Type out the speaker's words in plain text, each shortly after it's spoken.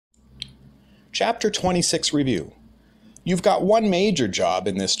Chapter 26 Review. You've got one major job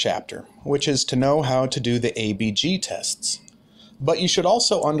in this chapter, which is to know how to do the ABG tests. But you should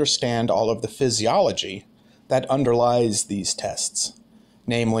also understand all of the physiology that underlies these tests,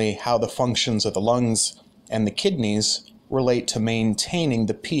 namely how the functions of the lungs and the kidneys relate to maintaining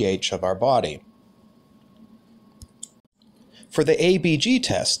the pH of our body. For the ABG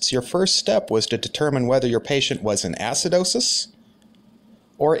tests, your first step was to determine whether your patient was in acidosis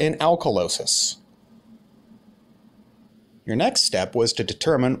or in alkalosis. Your next step was to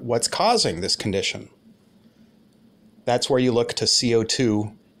determine what's causing this condition. That's where you look to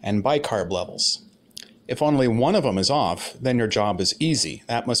CO2 and bicarb levels. If only one of them is off, then your job is easy.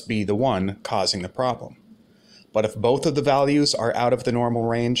 That must be the one causing the problem. But if both of the values are out of the normal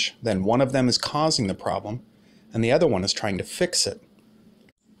range, then one of them is causing the problem, and the other one is trying to fix it.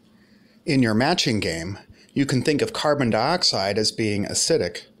 In your matching game, you can think of carbon dioxide as being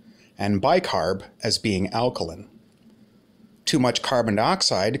acidic and bicarb as being alkaline. Too much carbon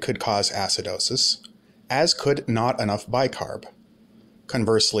dioxide could cause acidosis, as could not enough bicarb.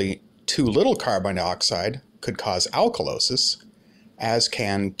 Conversely, too little carbon dioxide could cause alkalosis, as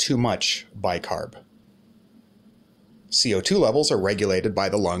can too much bicarb. CO2 levels are regulated by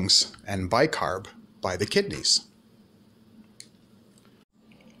the lungs and bicarb by the kidneys.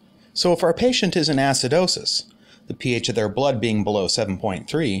 So if our patient is in acidosis, the pH of their blood being below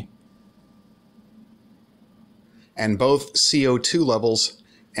 7.3, and both CO2 levels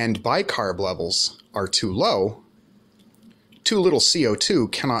and bicarb levels are too low, too little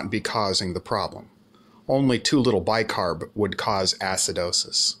CO2 cannot be causing the problem. Only too little bicarb would cause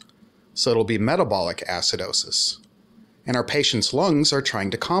acidosis. So it'll be metabolic acidosis. And our patient's lungs are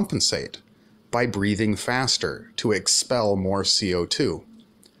trying to compensate by breathing faster to expel more CO2.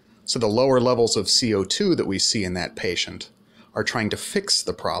 So the lower levels of CO2 that we see in that patient are trying to fix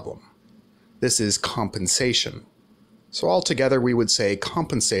the problem. This is compensation. So altogether we would say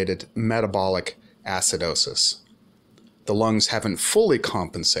compensated metabolic acidosis. The lungs haven't fully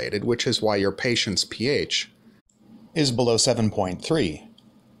compensated, which is why your patient's pH is below 7.3.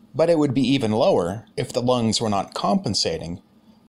 But it would be even lower if the lungs were not compensating